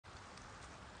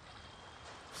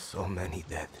So many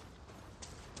dead.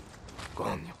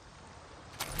 Coño.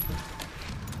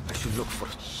 I should look for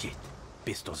shit.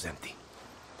 Pistol's empty.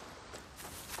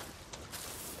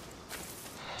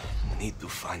 Need to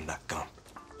find that gun.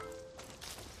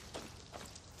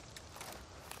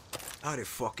 How the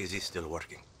fuck is he still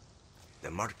working? The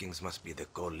markings must be the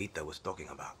code Lita was talking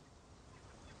about.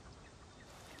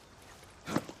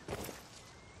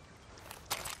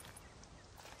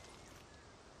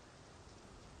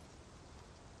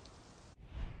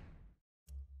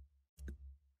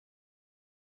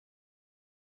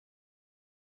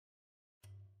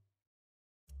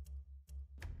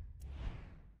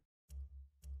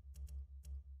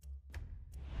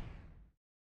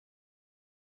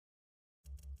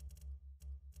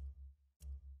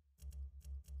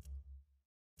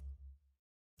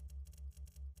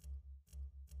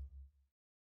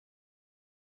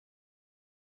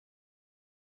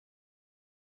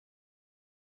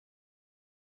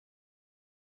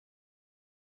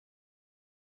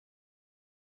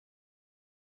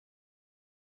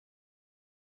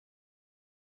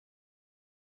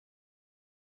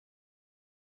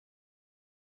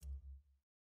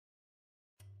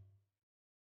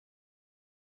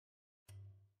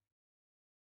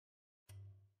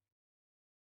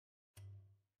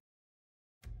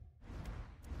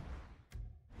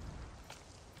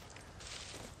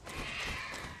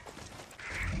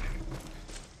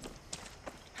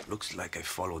 Looks like I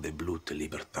follow the blue to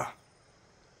Libertad.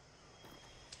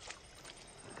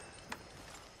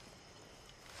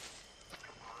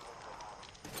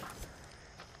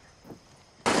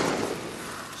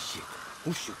 Shit,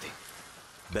 who's shooting?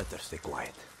 Better stay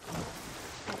quiet.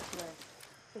 I swear,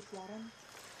 the Karen,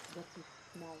 that's it,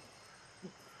 now.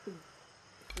 It stinks.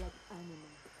 It's like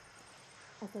animal.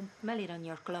 I can smell it on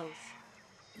your clothes.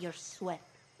 Your sweat.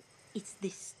 It's the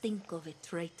stink of a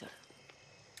traitor.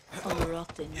 All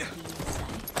rotten on the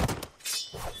inside.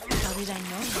 How did I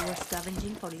know you were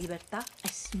scavenging for Libertad? I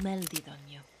smelled it on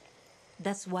you.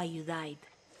 That's why you died.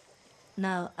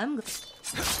 Now, I'm going...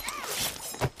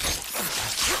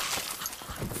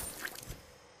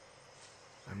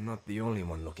 I'm not the only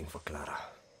one looking for Clara.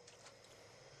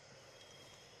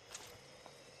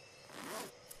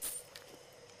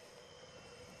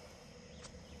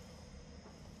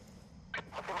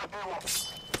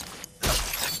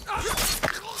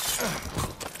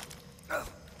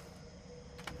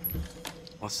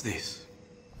 What's this?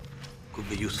 Could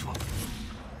be useful.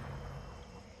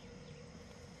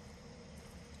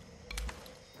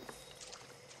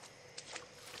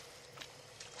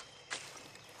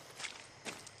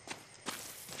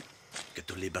 Get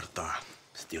to Libertad,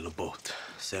 steal a boat,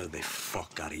 sell the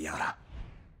fuck out of Yara.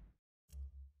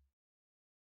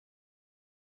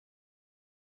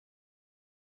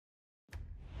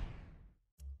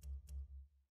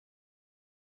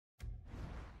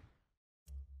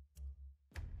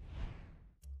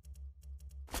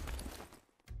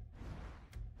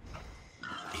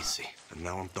 Easy, and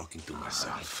now I'm talking to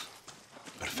myself.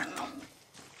 Perfecto.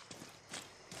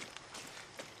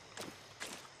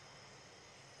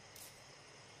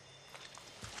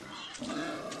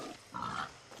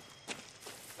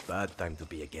 Bad time to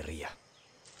be a guerrilla.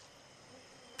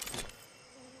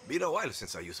 Been a while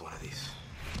since I used one of these.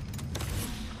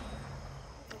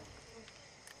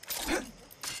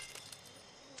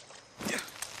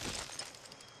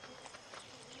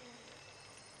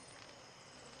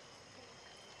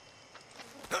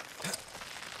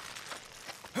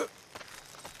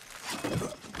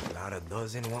 Clara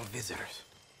doesn't want visitors.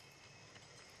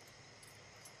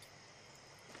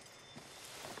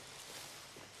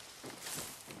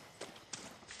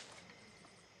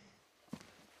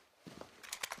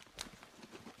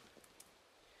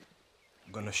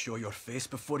 Gonna show your face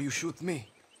before you shoot me?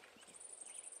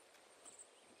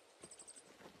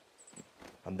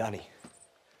 I'm Danny,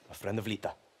 a friend of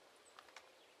Lita.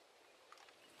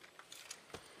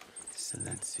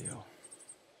 Silencio.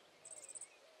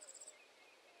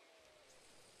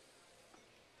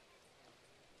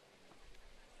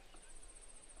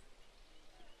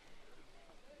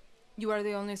 You are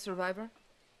the only survivor?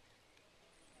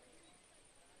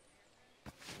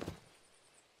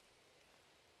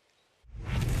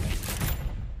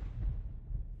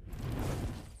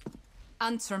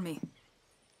 Answer me.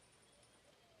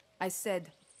 I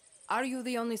said, are you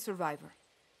the only survivor?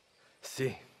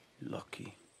 Si.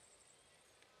 Lucky.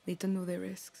 Lita knew the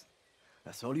risks.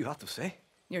 That's all you have to say?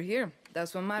 You're here.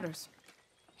 That's what matters.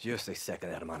 Just a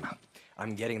second, hermana.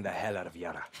 I'm getting the hell out of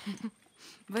Yara.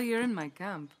 But you're in my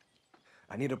camp.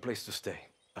 I need a place to stay.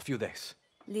 A few days.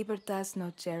 Libertad's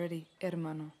no charity,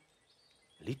 hermano.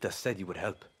 Lita said you would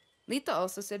help. Lita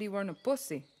also said you weren't a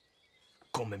pussy.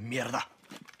 Come mierda!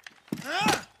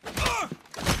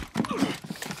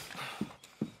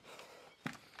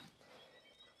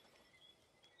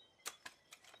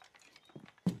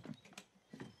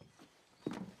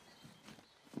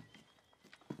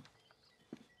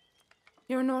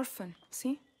 You're an orphan,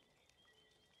 see?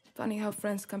 Funny how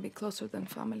friends can be closer than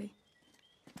family.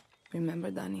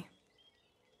 Remember, Danny,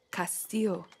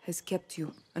 Castillo has kept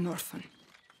you an orphan.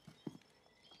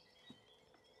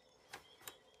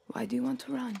 Why do you want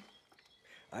to run?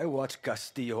 I watched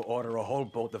Castillo order a whole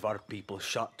boat of our people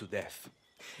shot to death.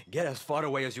 Get as far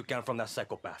away as you can from that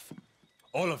psychopath.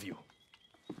 All of you.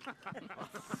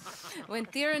 When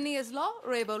tyranny is law,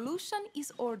 revolution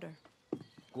is order.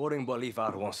 Quoting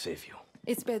Bolivar won't save you.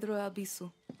 It's Pedro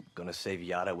Albizu. Gonna save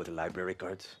Yara with library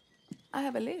cards? I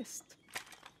have a list.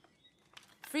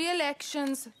 Free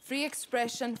elections, free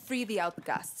expression, free the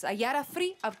outcasts. A Yara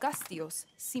free of Castillos.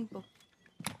 Simple.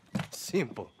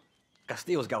 Simple.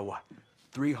 Castillo's got what?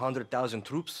 300,000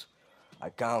 troops? I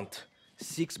count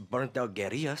 6 burnt-out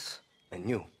guerrillas, and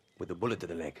you, with a bullet to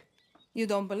the leg. You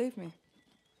don't believe me?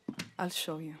 I'll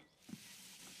show you.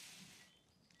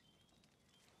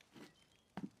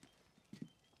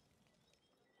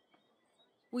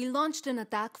 We launched an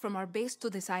attack from our base to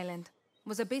this island. It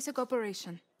was a basic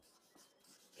operation.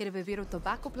 Hit a Viviro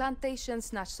tobacco plantation,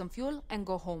 snatch some fuel, and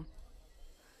go home.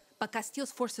 But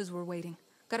Castillo's forces were waiting.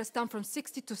 Got us down from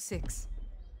 60 to 6.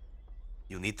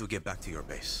 You need to get back to your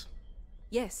base.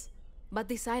 Yes, but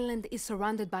this island is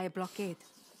surrounded by a blockade.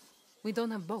 We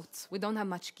don't have boats, we don't have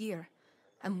much gear.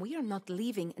 And we are not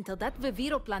leaving until that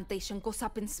Viviro plantation goes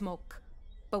up in smoke.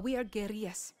 But we are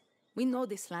guerrillas. We know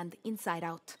this land inside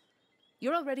out.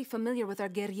 You're already familiar with our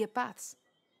guerrilla paths.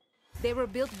 They were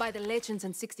built by the legends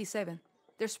in 67.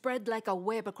 They're spread like a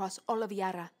web across all of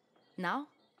Yara. Now,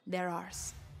 they're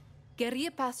ours.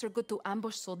 Guerrilla paths are good to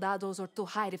ambush soldados or to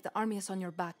hide if the army is on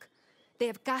your back. They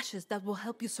have caches that will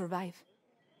help you survive.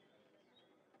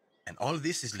 And all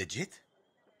this is legit?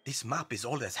 This map is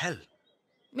old as hell.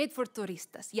 Made for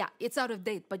turistas. Yeah, it's out of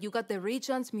date, but you got the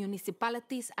regions,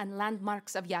 municipalities, and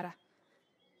landmarks of Yara.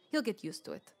 You'll get used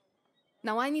to it.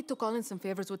 Now I need to call in some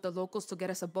favors with the locals to get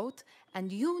us a boat,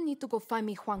 and you need to go find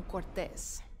me Juan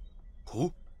Cortez.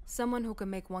 Who? Someone who can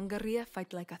make one guerrilla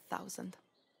fight like 1,000.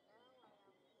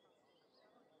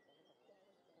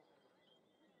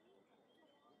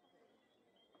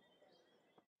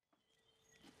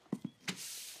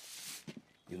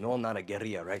 You know I'm not a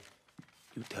guerrilla, right?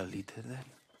 You tell Lita that.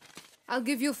 I'll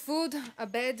give you food, a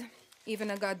bed,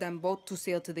 even a goddamn boat to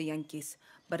sail to the Yankees.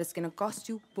 But it's gonna cost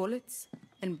you bullets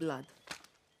and blood.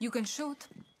 You can shoot,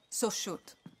 so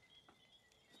shoot.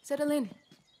 Settle in,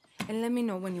 and let me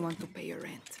know when you want to pay your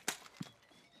rent.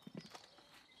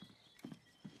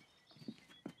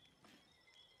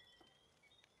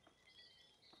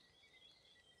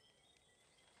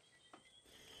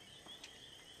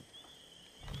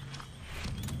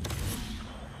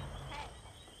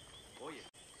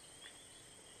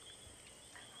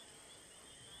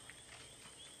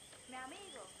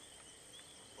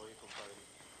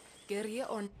 Guerrilla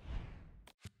or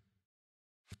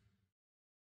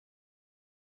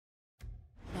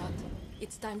not,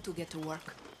 it's time to get to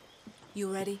work.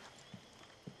 You ready?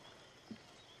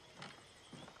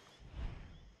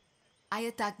 I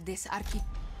attacked this Archie.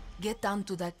 Get down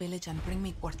to that village and bring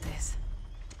me Cortez.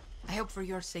 I hope for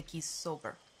your sake he's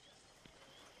sober.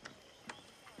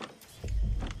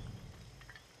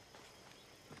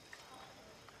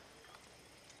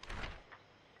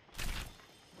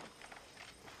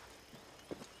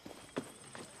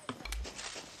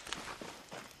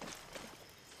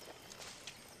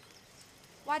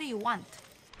 What do you want?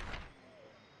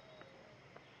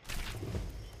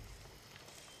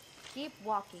 Keep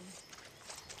walking.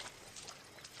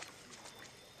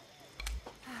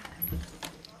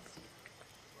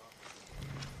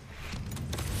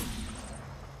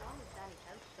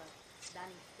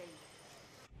 Danny stays.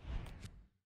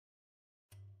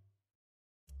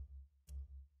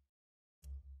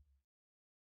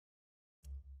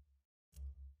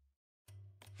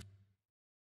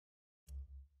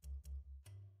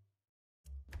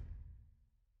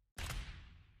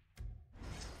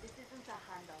 This isn't a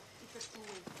handoff, it's a two-way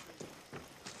street.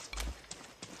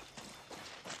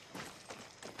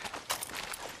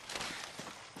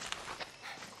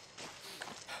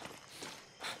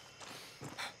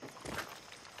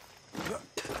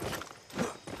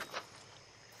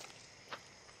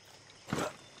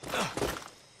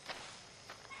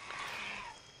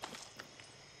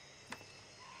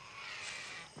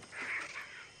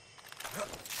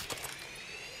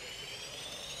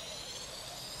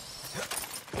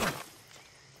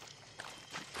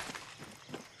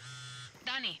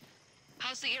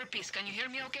 How's the earpiece? Can you hear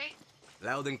me okay?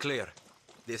 Loud and clear.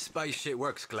 This spy shit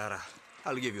works, Clara.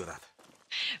 I'll give you that.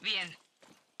 Bien.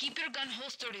 Keep your gun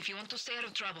holstered if you want to stay out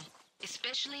of trouble,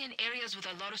 especially in areas with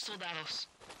a lot of soldados.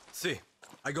 See,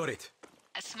 I got it.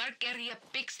 A smart guerrilla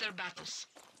picks their battles.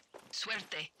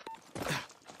 Suerte.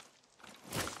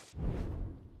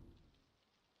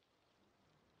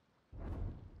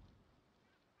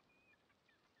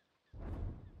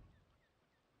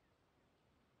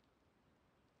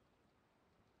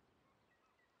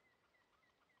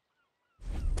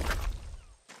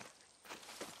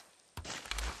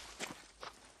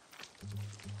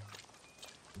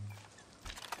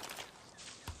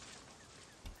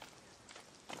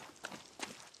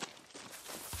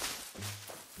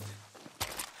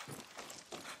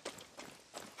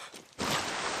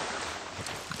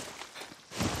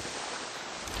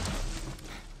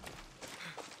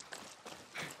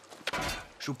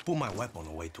 Should put my weapon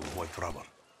away to avoid trouble.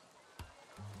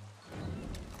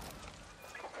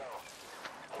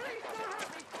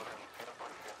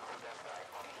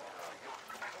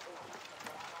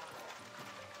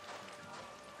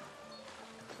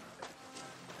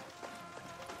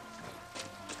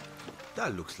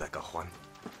 That looks like a Juan.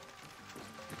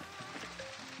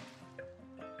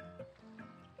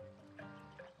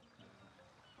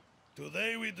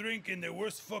 Today we drink in the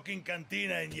worst fucking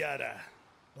cantina in Yara.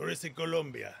 Or is it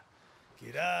Colombia?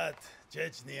 Kirat,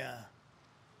 Chechnya.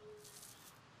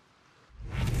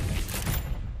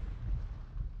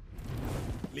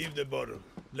 Leave the bottle.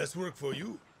 Let's work for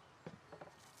you.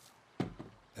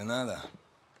 De nada.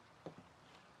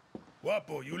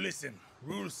 Guapo, you listen.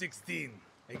 Rule 16.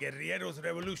 A guerrillero's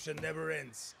revolution never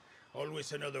ends.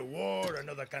 Always another war,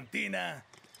 another cantina,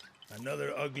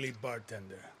 another ugly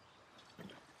bartender.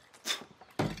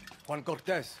 Juan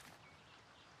Cortez.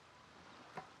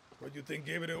 What do you think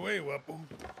gave it away, Guapo?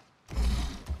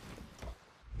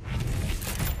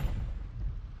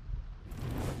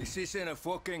 This isn't a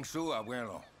fucking zoo,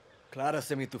 abuelo. Clara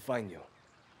sent me to find you.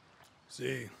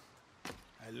 See,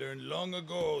 I learned long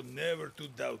ago never to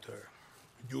doubt her.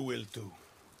 You will too.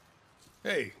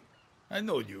 Hey, I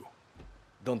know you.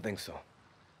 Don't think so.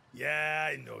 Yeah,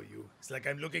 I know you. It's like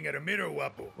I'm looking at a mirror,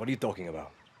 Guapo. What are you talking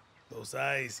about? Those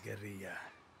eyes, guerrilla.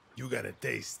 You got a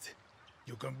taste.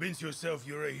 You convince yourself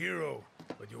you're a hero,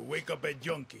 but you wake up a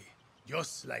junkie,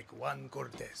 just like Juan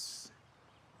Cortez.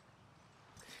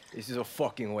 This is a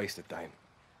fucking waste of time.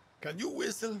 Can you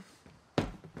whistle?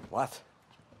 What?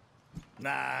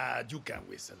 Nah, you can't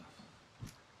whistle.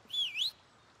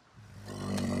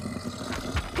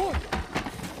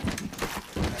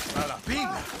 A la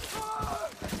pinga!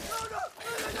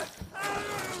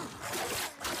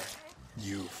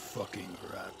 You fucking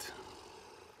rat.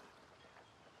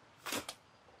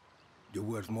 You're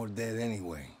worth more dead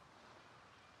anyway.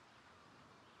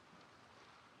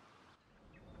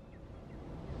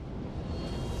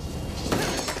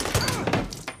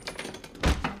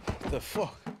 The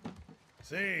fuck?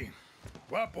 See,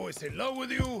 Guapo is in love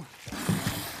with you,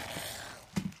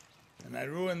 and I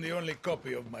ruined the only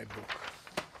copy of my book.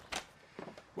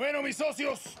 Bueno, mis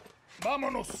socios,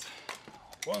 vámonos.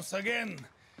 Once again,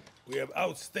 we have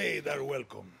outstayed our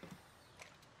welcome.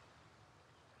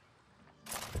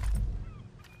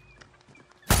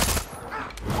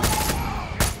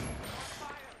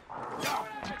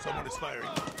 Someone is firing.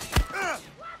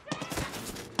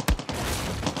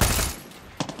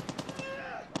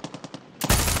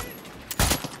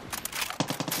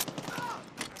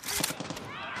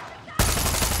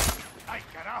 Ay,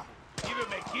 carajo. Give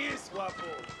him a kiss, Guapo.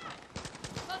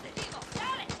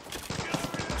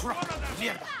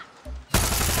 Mierda!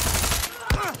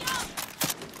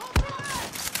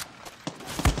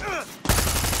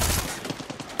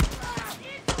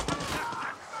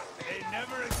 They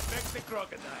never expect the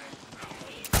crocodile.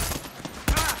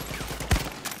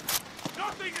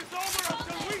 Nothing is over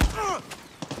until we...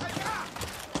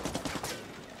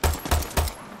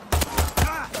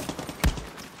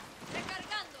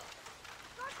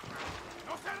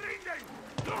 ¡No se rinden!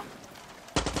 ¡No!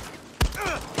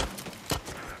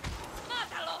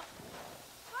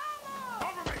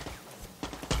 Cover me!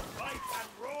 Fight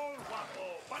and roll, Guapo!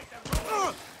 Fight and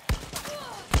roll!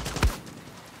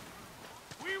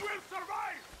 We will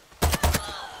survive!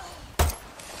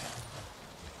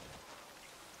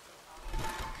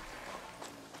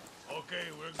 Okay,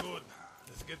 we're good.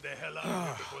 Let's get the hell out of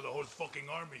here before the whole fucking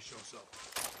army shows up.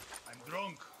 I'm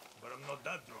drunk, but I'm not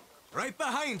that drunk. Right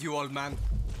behind you, old man.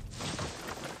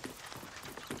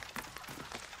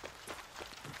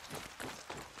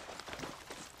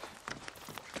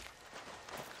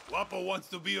 Guapo wants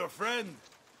to be your friend.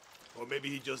 Or maybe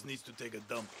he just needs to take a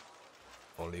dump.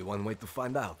 Only one way to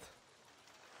find out.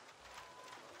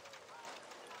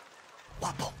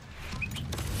 Guapo.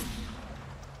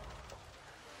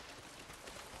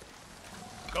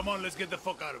 Come on, let's get the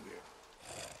fuck out of here.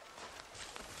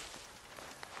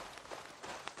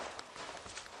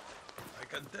 I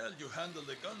can tell you handled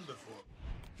a gun before.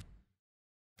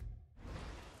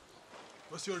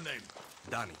 What's your name?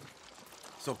 Danny.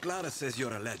 So Clara says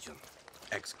you're a legend.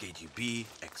 Ex-KGB,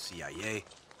 ex-CIA.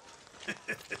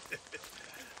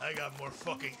 I got more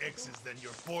fucking X's than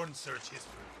your porn search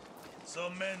history.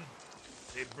 Some men,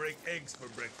 they break eggs for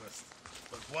breakfast.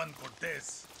 But Juan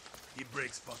Cortez, he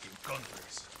breaks fucking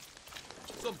countries.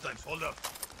 Sometimes, hold up.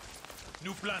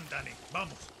 New plan, Danny.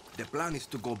 Vamos. The plan is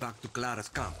to go back to Clara's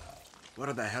camp.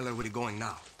 Where the hell are we going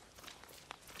now?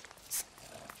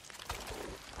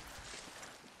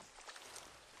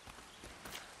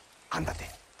 Ándate.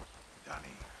 Danny,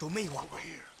 To me, Guapo. over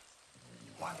here.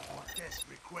 Juan Cortez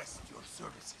requests your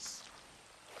services.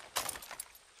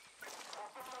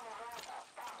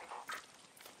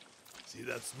 See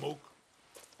that smoke?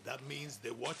 That means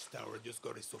the watchtower just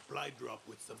got a supply drop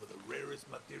with some of the rarest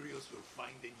materials you'll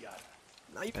find in Yara.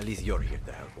 Now, at least you're here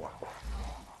to help, Guapo.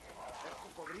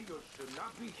 Cocodrilos should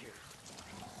not be here.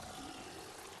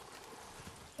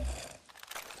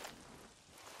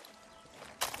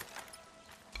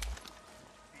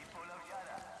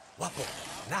 Guapo,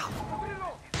 now!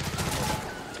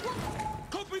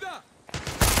 Copy that!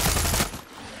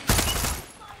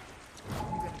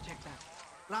 You better check that.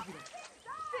 Rápido.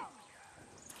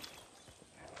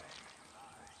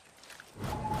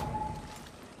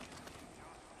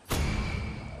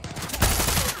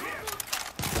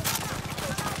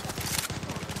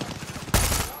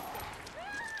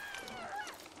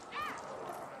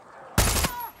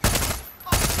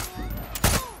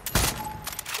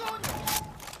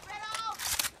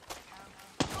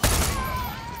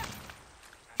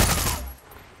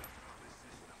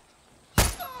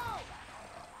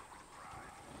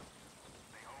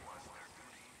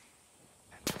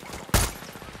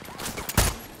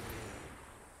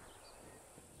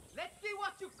 Let's see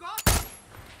what you got.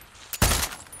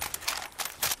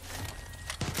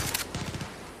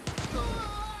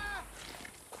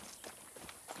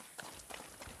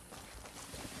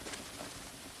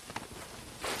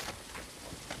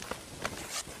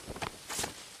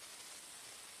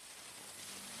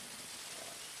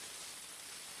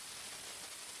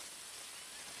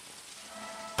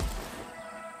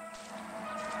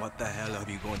 What the hell are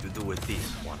you going to do with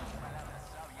this one?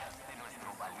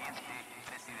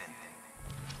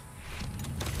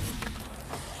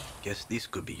 Guess this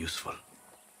could be useful.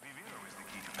 Viviro is the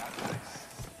key to paradise.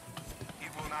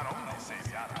 It will not only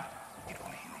save Yara, it will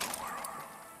heal the world.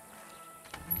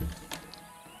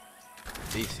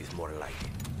 This is more like it.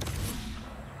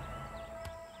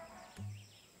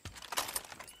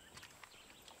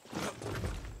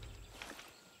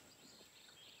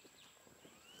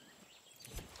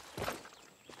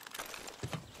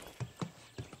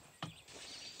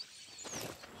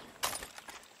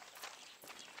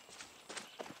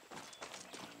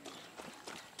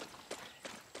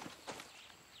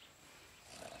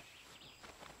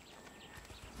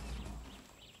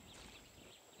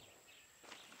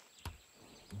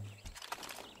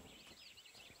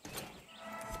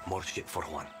 More shit for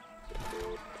Juan.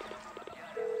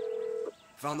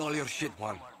 Found all your shit,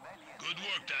 Juan. Good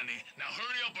work, Danny. Now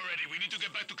hurry up already. We need to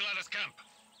get back to Clara's camp.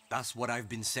 That's what I've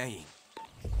been saying.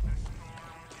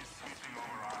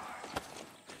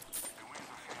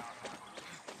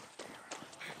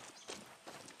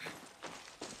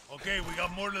 Okay, we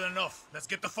got more than enough. Let's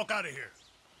get the fuck out of here.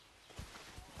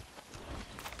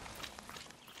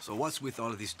 So what's with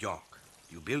all this junk?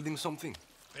 You building something?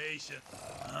 Patient.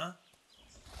 Huh?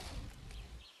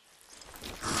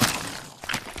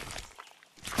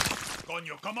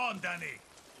 Coño, come on, Danny.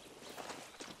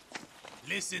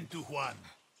 Listen to Juan.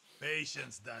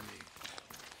 Patience, Danny.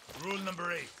 Rule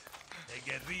number 8. A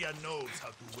guerrilla knows how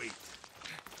to wait.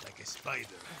 Like a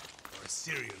spider or a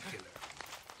serial killer.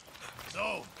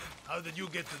 So, how did you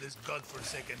get to this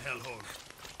godforsaken hellhole?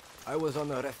 I was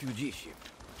on a refugee ship.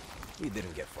 We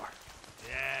didn't get far.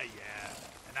 Yeah.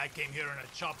 And I came here in a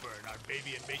chopper in our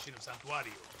baby invasion of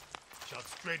Santuario. Shot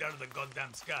straight out of the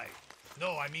goddamn sky.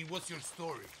 No, I mean, what's your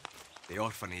story? The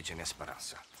orphanage in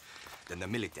Esperanza. Then the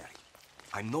military.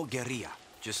 I'm no guerrilla,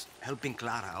 just helping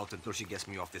Clara out until she gets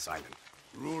me off this island.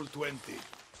 Rule 20.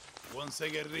 Once a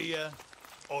guerrilla,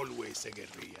 always a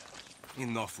guerrilla.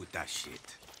 Enough with that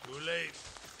shit. Too late.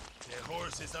 The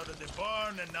horse is out of the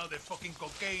barn, and now the fucking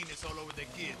cocaine is all over the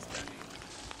kids, Danny.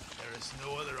 There is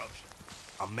no other option.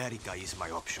 America is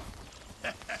my option.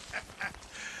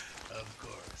 Of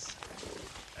course.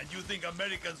 And you think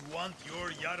Americans want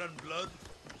your Yaran blood?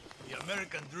 The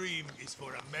American dream is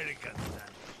for Americans,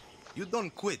 Danny. You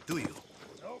don't quit, do you?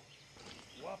 Nope.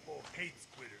 Guapo hates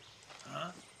quitters.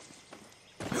 Huh?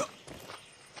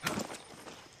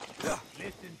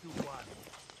 Listen to one.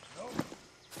 Nope.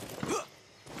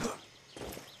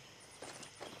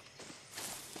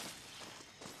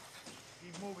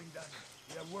 Keep moving, Danny.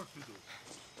 We have work to do.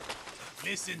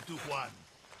 Listen to Juan.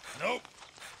 Nope.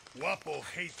 Guapo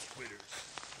hates quitters.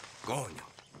 Coño.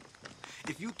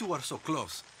 If you two are so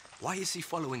close, why is he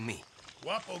following me?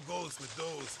 Guapo goes with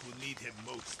those who need him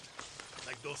most.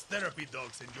 Like those therapy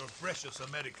dogs in your precious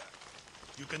America.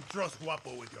 You can trust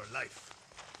Guapo with your life.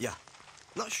 Yeah.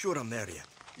 Not sure I'm there yet.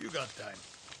 You got time.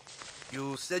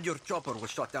 You said your chopper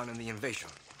was shot down in the invasion.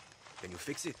 Can you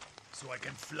fix it? So I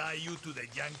can fly you to the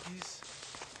Yankees?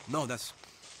 No, that's...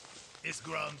 It's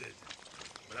grounded,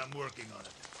 but I'm working on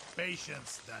it.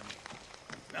 Patience, Danny.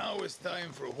 Now it's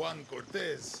time for Juan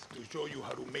Cortez to show you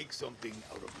how to make something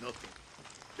out of nothing.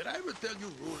 Did I ever tell you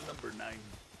rule number 9?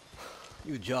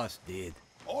 You just did.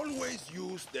 Always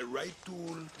use the right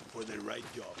tool for the right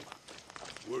job.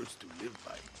 Words to live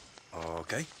by.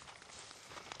 Okay.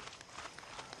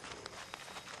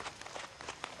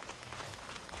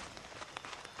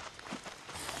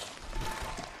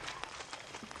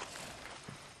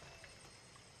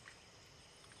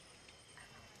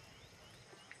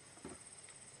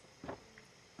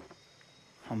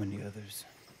 How many others?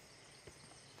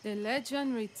 The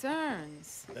legend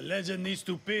returns. The legend needs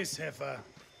to piss, Jefa.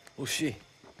 Who's she?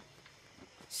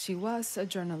 She was a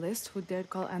journalist who dared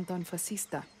call Anton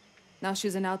fascista. Now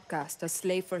she's an outcast, a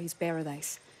slave for his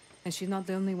paradise. And she's not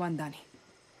the only one, Danny.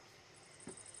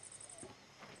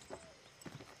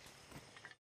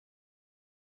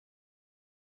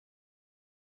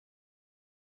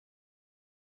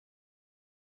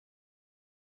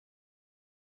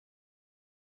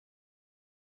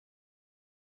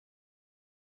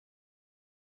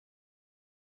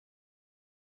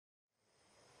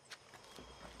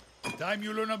 Time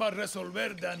you learn about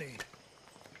resolver, Danny.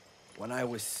 When I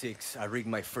was 6, I rigged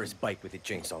my first bike with a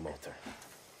chainsaw motor.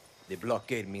 The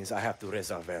blockade means I have to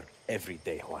resolver every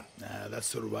day, Juan. Nah, that's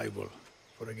survival.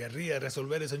 For a guerrilla,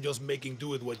 resolver isn't just making do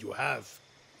with what you have.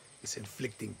 It's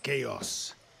inflicting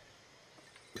chaos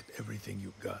with everything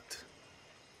you got.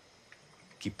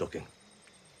 Keep talking.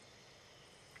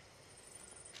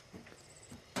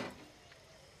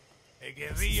 A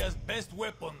guerrilla's best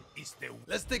weapon is the...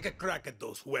 Let's take a crack at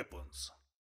those weapons.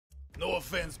 No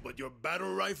offense, but your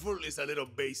battle rifle is a little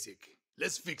basic.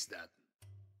 Let's fix that.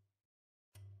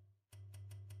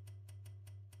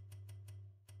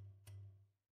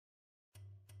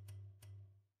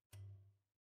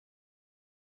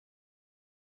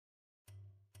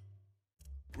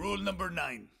 Rule number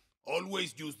 9.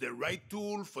 Always use the right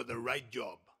tool for the right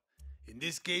job. In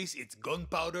this case, it's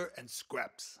gunpowder and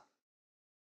scraps.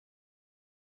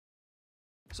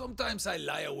 Sometimes I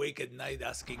lie awake at night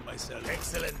asking myself,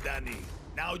 excellent, Danny.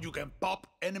 Now you can pop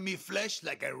enemy flesh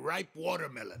like a ripe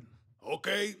watermelon.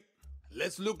 Okay,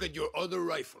 let's look at your other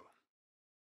rifle.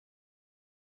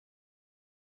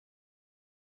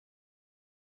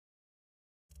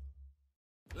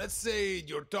 Let's say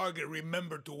your target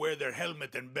remembered to wear their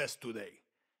helmet and vest today.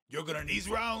 You're gonna these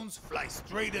rounds fly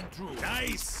straight and true.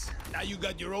 Nice! Now you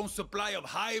got your own supply of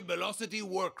high-velocity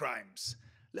war crimes.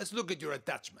 Let's look at your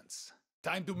attachments.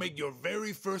 Time to make your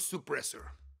very first suppressor.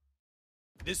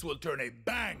 This will turn a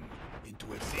bang into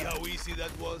a... See how easy that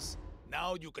was?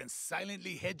 Now you can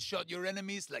silently headshot your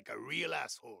enemies like a real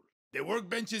asshole. The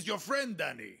workbench is your friend,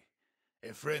 Danny.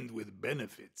 A friend with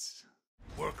benefits.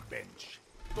 Workbench.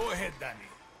 Go ahead, Danny.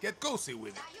 Get cozy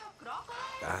with it.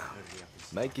 Ah,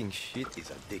 making shit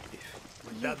is addictive.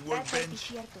 With that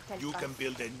workbench, you can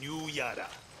build a new Yara.